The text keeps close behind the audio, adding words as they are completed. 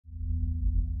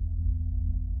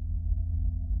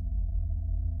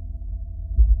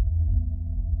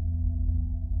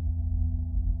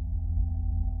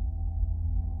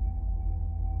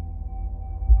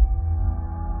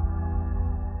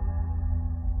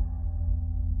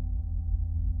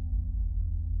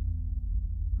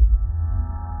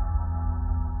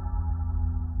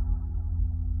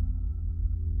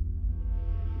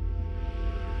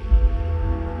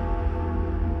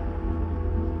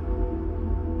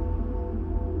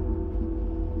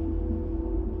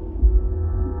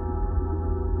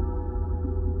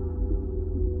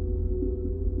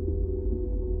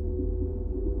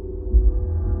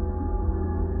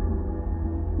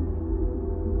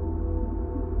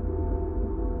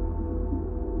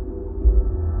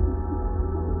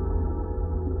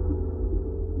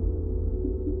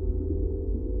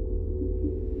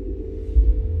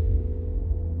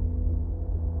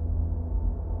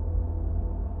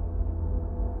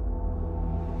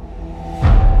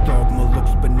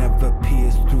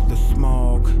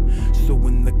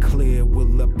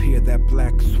will appear that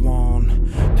black swan.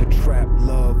 To trap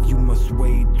love, you must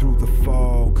wade through the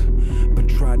fog. But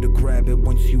try to grab it,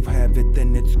 once you have it,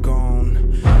 then it's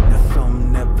gone. Now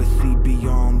some never see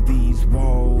beyond these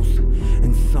walls,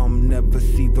 and some never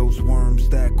see those worms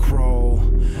that crawl.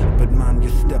 But mind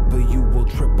your step or you will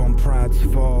trip on pride's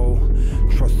fall.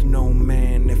 Trust no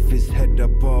man if his head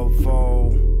above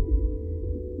all.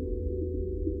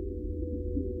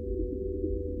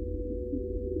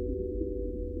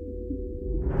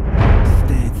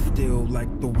 Still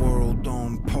like the world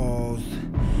on pause,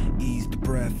 eased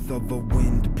breath of a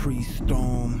wind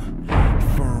pre-storm.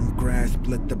 Firm grasp,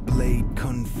 let the blade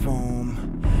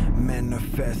conform.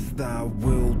 Manifest thy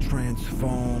will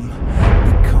transform.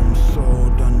 Become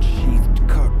sword unsheathed,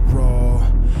 cut raw.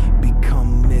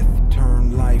 Become myth,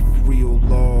 turn life real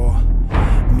law.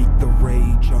 Meet the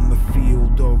rage on the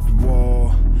field of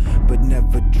war, but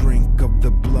never drink of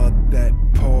the blood that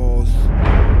pours.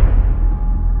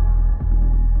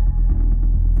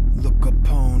 Look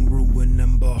upon ruin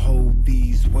and behold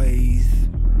these ways.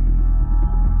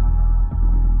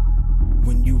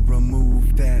 When you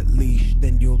remove that leash,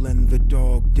 then you'll end the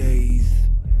dog days.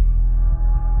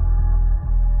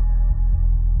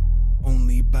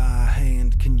 Only by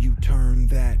hand can you turn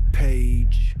that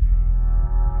page.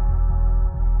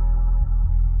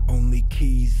 Only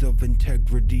keys of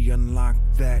integrity unlock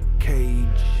that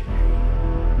cage.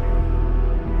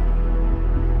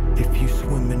 If you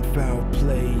swim in foul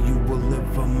play, you will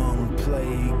live among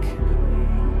plague.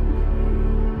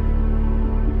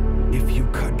 If you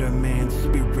cut a man's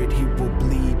spirit, he will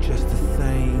bleed just the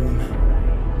same.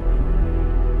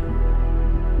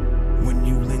 When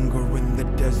you linger in the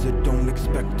desert, don't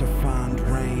expect to find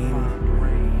rain.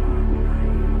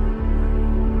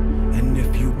 And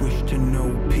if you wish to know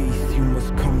peace, you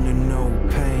must come to know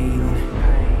pain.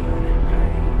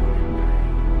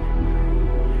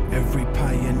 Every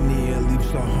pioneer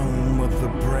leaves the home of the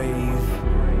brave.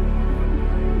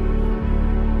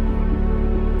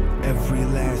 Every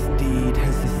last deed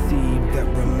has a seed that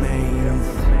remains.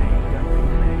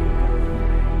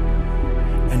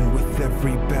 And with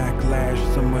every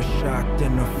backlash, some are shocked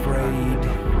and afraid.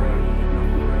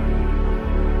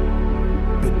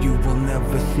 But you will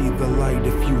never see the light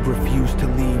if you refuse to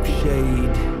leave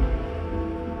shade.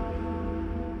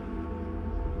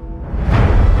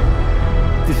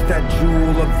 It's that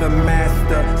jewel of the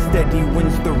master. Steady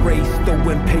wins the race, though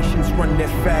impatience run it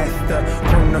faster.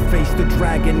 Turn to face the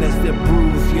dragon as it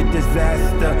brews your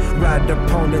disaster. Ride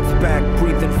opponent's back,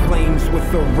 breathing flames with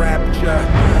a rapture.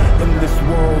 In this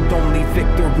world, only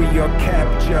victory or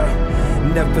capture.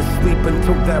 Never sleep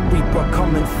until that reaper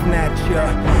come and snatch ya.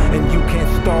 And you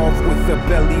can't starve with a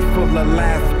belly full of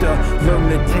laughter. Learn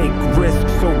to take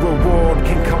risks so reward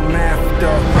can come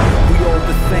after. We all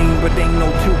the same, but ain't no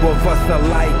two of us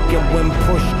alike. And when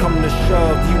push come to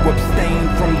shove, you abstain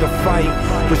from the fight.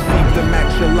 Receive the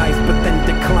match of life, but then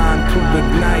decline to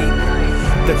ignite.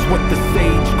 That's what the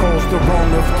sage calls the wrong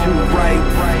of two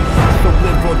rights. So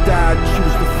live or die,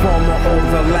 choose the former or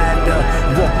the latter.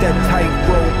 Walk that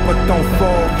tightrope, but don't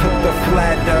fall to the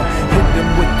flatter. Hit them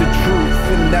with the truth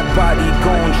and that body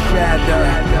gon' shatter.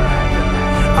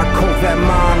 I call that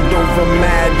mind over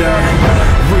matter.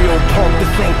 Real talk,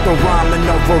 this ain't the rhyming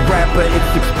of a rapper.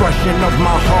 It's expression of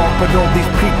my heart, but all these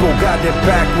people got it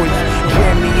backwards.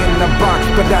 Jam me in the box,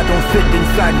 but I don't fit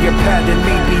inside your pattern.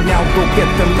 Maybe now they'll get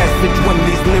the message when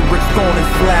these lyrics gone and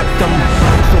slap them.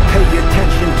 So pay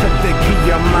attention to the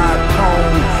key of my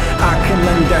tone. I can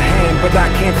lend a hand, but I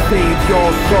can't save your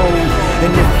soul.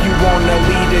 And if you want a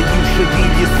leader, you should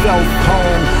lead yourself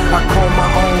home. I call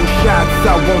my own shots,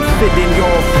 I won't sit in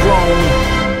your throne.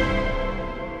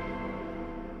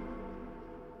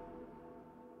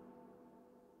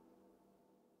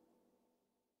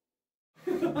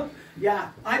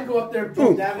 Yeah, I'd go up there and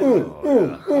pull that.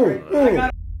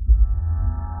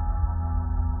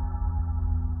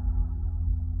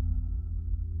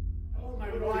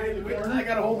 I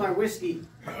gotta hold my whiskey.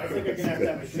 I think I'm gonna have to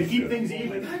have a to keep things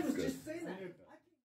even.